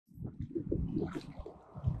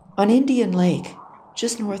On Indian Lake,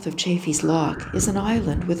 just north of Chaffeys Lock, is an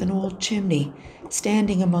island with an old chimney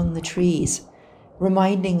standing among the trees,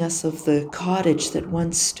 reminding us of the cottage that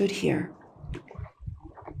once stood here.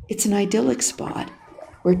 It's an idyllic spot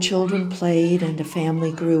where children played and a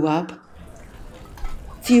family grew up.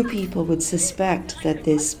 Few people would suspect that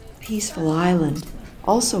this peaceful island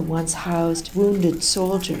also once housed wounded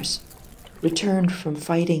soldiers returned from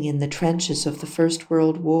fighting in the trenches of the First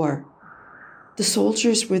World War. The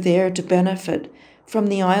soldiers were there to benefit from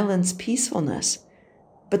the island's peacefulness,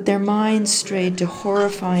 but their minds strayed to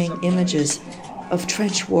horrifying images of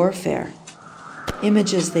trench warfare,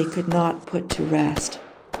 images they could not put to rest.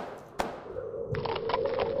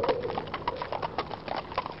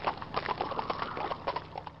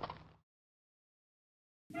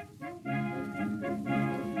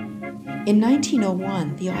 In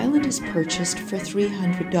 1901, the island is purchased for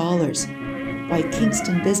 $300 by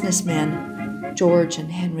Kingston businessmen George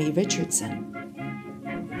and Henry Richardson.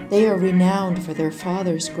 They are renowned for their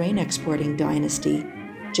father's grain exporting dynasty,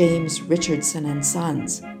 James Richardson and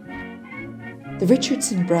Sons. The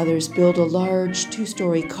Richardson brothers build a large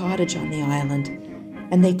two-story cottage on the island,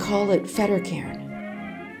 and they call it Fettercairn.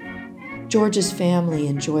 George's family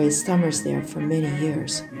enjoys summers there for many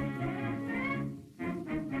years.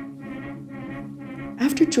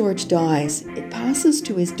 After George dies, it passes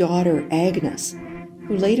to his daughter Agnes,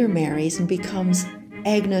 who later marries and becomes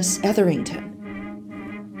Agnes Etherington.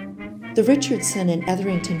 The Richardson and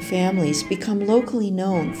Etherington families become locally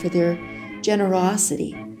known for their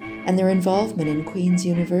generosity and their involvement in Queen's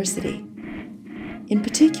University. In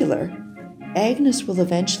particular, Agnes will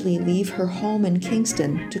eventually leave her home in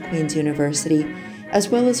Kingston to Queen's University, as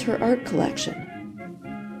well as her art collection.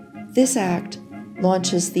 This act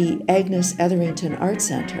launches the Agnes Etherington Art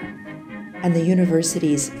Center and the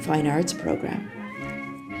university's fine arts program.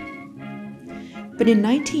 But in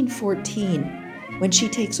 1914, when she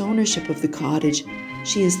takes ownership of the cottage,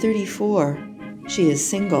 she is 34, she is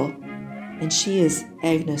single, and she is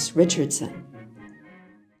Agnes Richardson.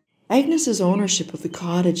 Agnes's ownership of the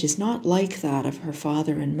cottage is not like that of her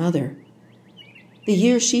father and mother. The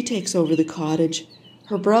year she takes over the cottage,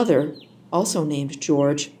 her brother, also named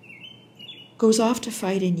George, goes off to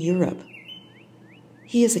fight in Europe.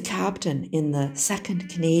 He is a captain in the 2nd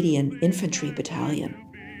Canadian Infantry Battalion.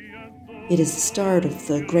 It is the start of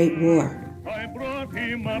the Great War. I brought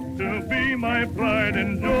him up to be my pride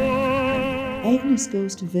and joy. Agnes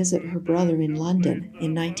goes to visit her brother in London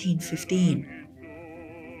in 1915.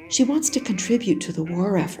 She wants to contribute to the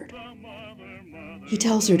war effort. He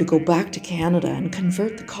tells her to go back to Canada and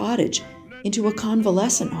convert the cottage into a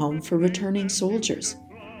convalescent home for returning soldiers.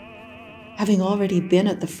 Having already been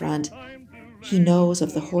at the front, he knows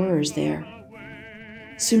of the horrors there.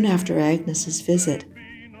 Soon after Agnes's visit,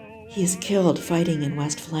 he is killed fighting in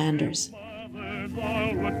West Flanders.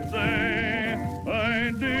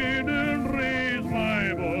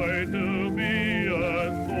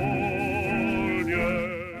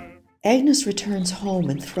 Agnes returns home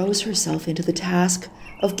and throws herself into the task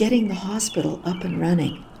of getting the hospital up and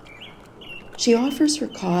running. She offers her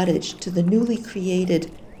cottage to the newly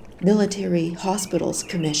created Military Hospitals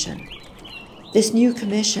Commission. This new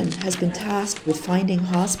commission has been tasked with finding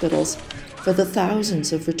hospitals for the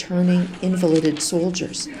thousands of returning invalided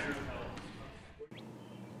soldiers.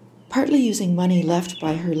 Partly using money left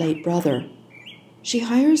by her late brother, she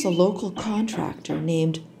hires a local contractor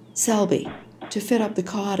named Selby to fit up the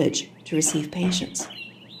cottage to receive patients.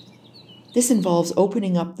 This involves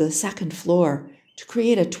opening up the 2nd floor to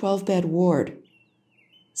create a 12-bed ward.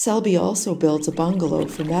 Selby also builds a bungalow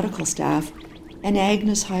for medical staff, and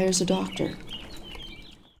Agnes hires a doctor.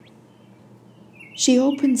 She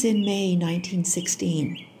opens in May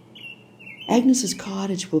 1916. Agnes's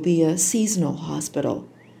cottage will be a seasonal hospital,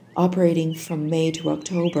 operating from May to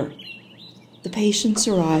October. The patients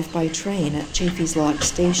arrive by train at Chaffeys Lock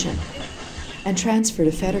station and transfer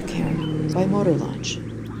to Fettercairn by motor launch.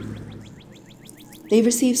 They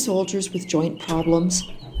receive soldiers with joint problems,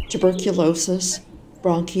 tuberculosis,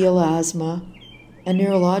 bronchial asthma, and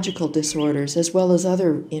neurological disorders, as well as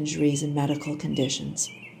other injuries and medical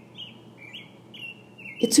conditions.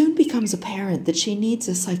 It soon becomes apparent that she needs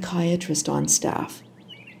a psychiatrist on staff.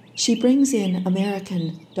 She brings in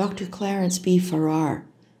American Dr. Clarence B. Farrar,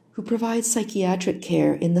 who provides psychiatric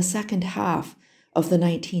care in the second half of the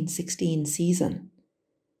 1916 season.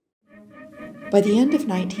 By the end of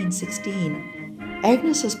 1916,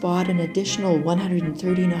 Agnes has bought an additional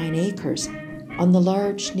 139 acres on the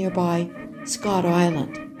large nearby Scott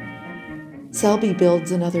Island. Selby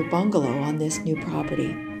builds another bungalow on this new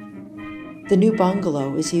property. The new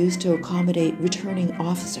bungalow is used to accommodate returning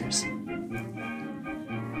officers.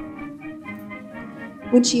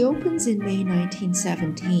 When she opens in May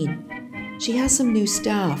 1917, she has some new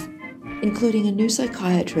staff, including a new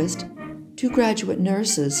psychiatrist, 2 graduate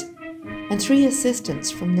nurses, and 3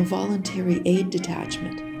 assistants from the Voluntary Aid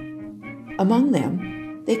Detachment. Among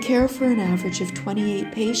them, they care for an average of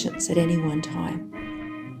 28 patients at any one time.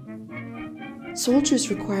 Soldiers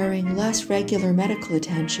requiring less regular medical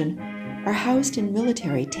attention are housed in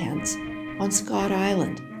military tents on Scott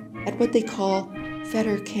Island at what they call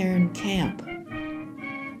Fettercairn Camp.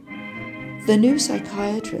 The new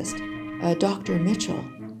psychiatrist, Dr. Mitchell,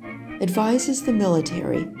 advises the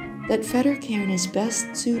military that Fettercairn is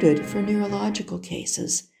best suited for neurological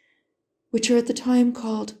cases, which are at the time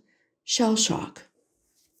called shell shock.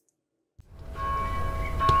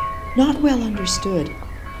 Not well understood,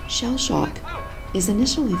 shell shock is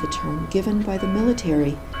initially the term given by the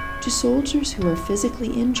military to soldiers who are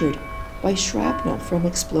physically injured by shrapnel from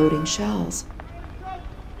exploding shells.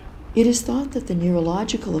 It is thought that the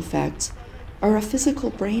neurological effects are a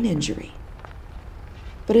physical brain injury.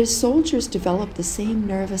 But as soldiers develop the same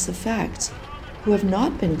nervous effects who have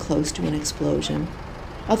not been close to an explosion,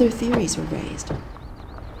 other theories are raised.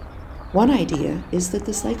 One idea is that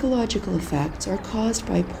the psychological effects are caused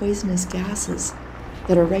by poisonous gases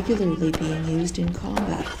that are regularly being used in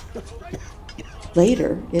combat.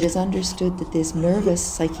 Later, it is understood that this nervous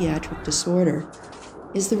psychiatric disorder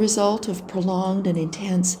is the result of prolonged and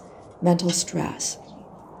intense mental stress.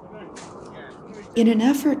 In an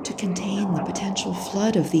effort to contain the potential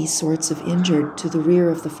flood of these sorts of injured to the rear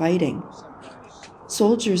of the fighting,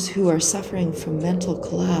 soldiers who are suffering from mental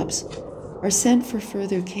collapse are sent for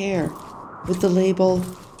further care with the label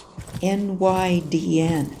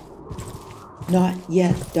NYDN, not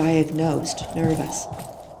yet diagnosed nervous.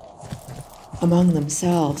 Among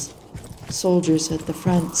themselves, soldiers at the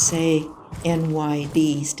front say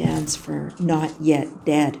NYD stands for not yet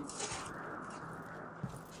dead.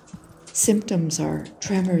 Symptoms are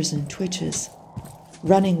tremors and twitches,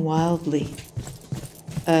 running wildly,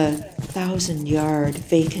 a 1,000-yard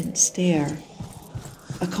vacant stare,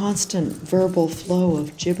 a constant verbal flow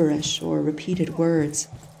of gibberish or repeated words,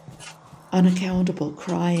 unaccountable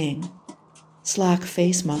crying, slack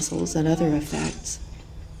face muscles, and other effects.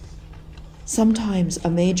 Sometimes a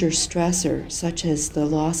major stressor, such as the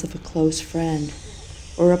loss of a close friend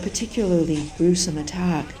or a particularly gruesome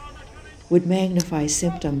attack, would magnify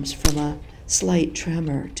symptoms from a slight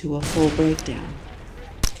tremor to a full breakdown.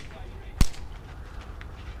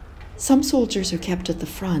 Some soldiers are kept at the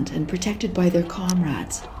front and protected by their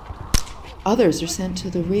comrades. Others are sent to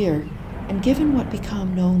the rear and given what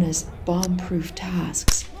become known as bomb-proof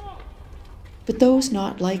tasks. But those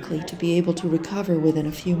not likely to be able to recover within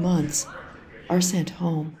a few months are sent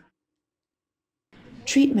home.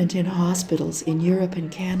 Treatment in hospitals in Europe and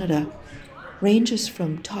Canada ranges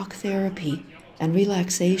from talk therapy and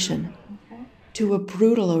relaxation to a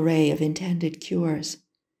brutal array of intended cures.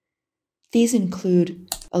 These include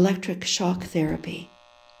electric shock therapy,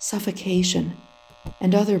 suffocation,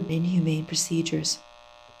 and other inhumane procedures.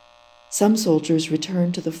 Some soldiers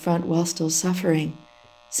return to the front while still suffering,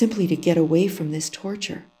 simply to get away from this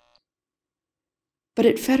torture. But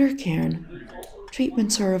at Fettercairn,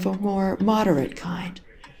 treatments are of a more moderate kind.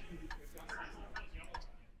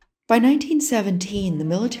 By 1917, the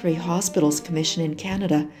Military Hospitals Commission in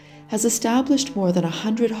Canada has established more than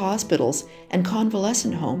 100 hospitals and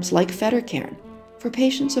convalescent homes like Fettercairn for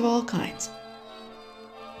patients of all kinds.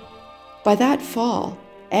 By that fall,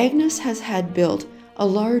 Agnes has had built a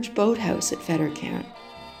large boathouse at Fettercairn.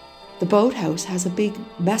 The boathouse has a big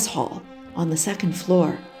mess hall on the 2nd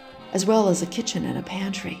floor, as well as a kitchen and a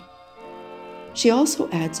pantry. She also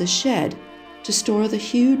adds a shed to store the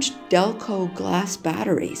huge Delco glass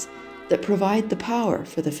batteries that provide the power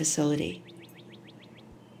for the facility.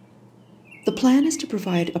 The plan is to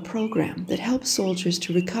provide a program that helps soldiers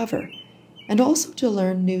to recover and also to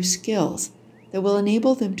learn new skills that will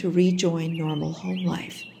enable them to rejoin normal home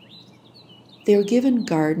life. They are given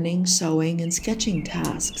gardening, sewing, and sketching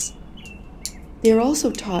tasks. They are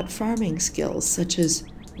also taught farming skills such as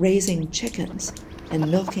raising chickens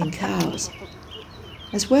and milking cows.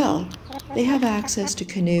 As well, they have access to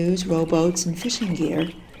canoes, rowboats, and fishing gear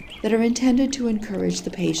that are intended to encourage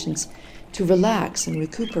the patients to relax and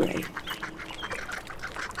recuperate.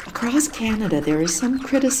 Across Canada, there is some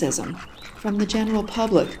criticism from the general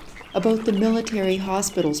public about the military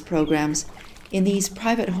hospitals programs in these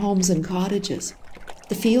private homes and cottages.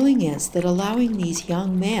 The feeling is that allowing these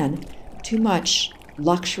young men too much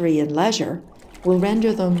luxury and leisure will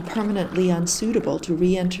render them permanently unsuitable to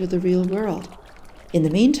re-enter the real world. In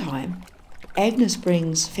the meantime, Agnes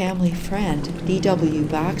brings family friend D.W.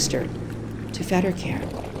 Baxter to Fettercairn.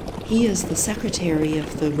 He is the secretary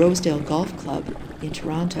of the Rosedale Golf Club in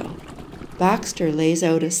Toronto. Baxter lays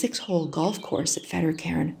out a 6-hole golf course at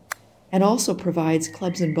Fettercairn and also provides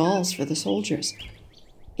clubs and balls for the soldiers.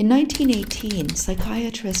 In 1918,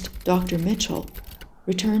 psychiatrist Dr. Mitchell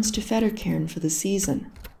returns to Fettercairn for the season.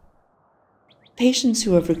 Patients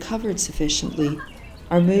who have recovered sufficiently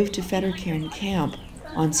are moved to Fettercairn Camp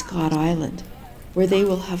on Scott Island, where they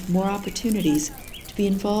will have more opportunities to be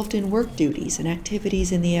involved in work duties and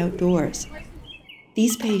activities in the outdoors.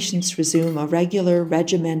 These patients resume a regular,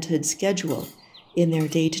 regimented schedule in their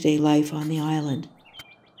day-to-day life on the island.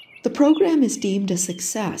 The program is deemed a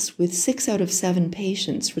success, with 6 out of 7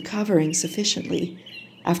 patients recovering sufficiently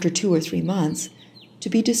after 2 or 3 months to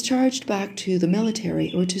be discharged back to the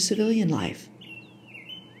military or to civilian life.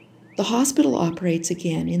 The hospital operates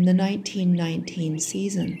again in the 1919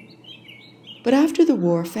 season. But after the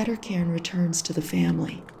war, Fettercairn returns to the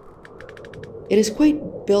family. It is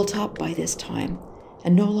quite built up by this time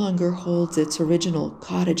and no longer holds its original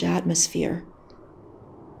cottage atmosphere.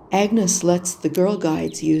 Agnes lets the Girl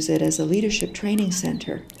Guides use it as a leadership training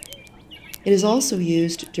center. It is also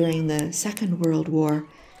used during the Second World War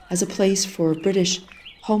as a place for British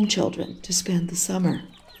home children to spend the summer.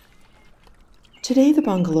 Today, the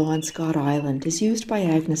bungalow on Scott Island is used by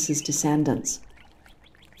Agnes's descendants.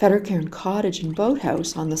 Fettercairn Cottage and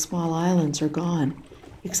boathouse on the small islands are gone,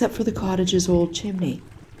 except for the cottage's old chimney.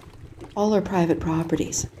 All are private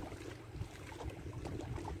properties.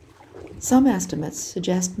 Some estimates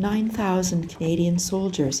suggest 9,000 Canadian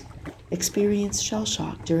soldiers experienced shell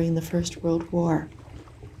shock during the First World War,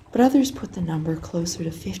 but others put the number closer to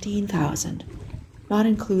 15,000, not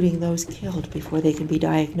including those killed before they can be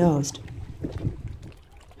diagnosed.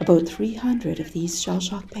 About 300 of these shell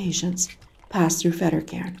shock patients passed through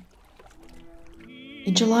Fettercairn.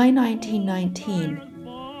 In July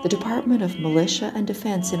 1919, the Department of Militia and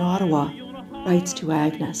Defence in Ottawa writes to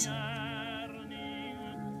Agnes.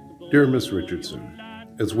 Dear Miss Richardson,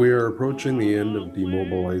 as we are approaching the end of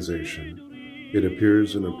demobilization, it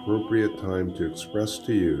appears an appropriate time to express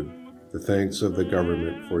to you the thanks of the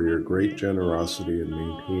government for your great generosity in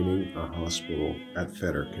maintaining a hospital at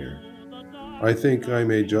Fettercairn. I think I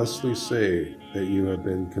may justly say that you have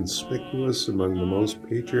been conspicuous among the most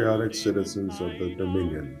patriotic citizens of the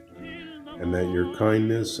Dominion, and that your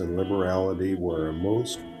kindness and liberality were a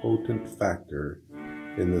most potent factor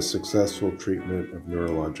in the successful treatment of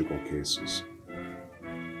neurological cases.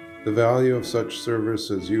 The value of such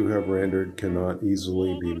service as you have rendered cannot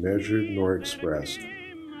easily be measured nor expressed,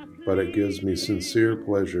 but it gives me sincere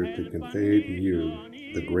pleasure to convey to you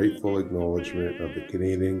the grateful acknowledgement of the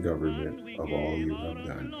Canadian government of all you have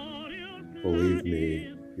done. Believe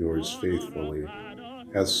me, yours faithfully,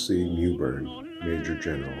 S.C. Mewburn, Major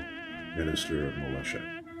General, Minister of Militia.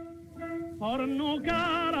 For no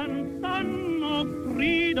gallant son of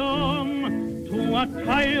freedom to a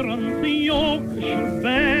tyrant the yoke should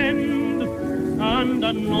bend, and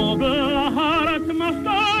a noble heart must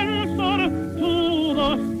answer to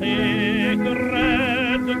the same.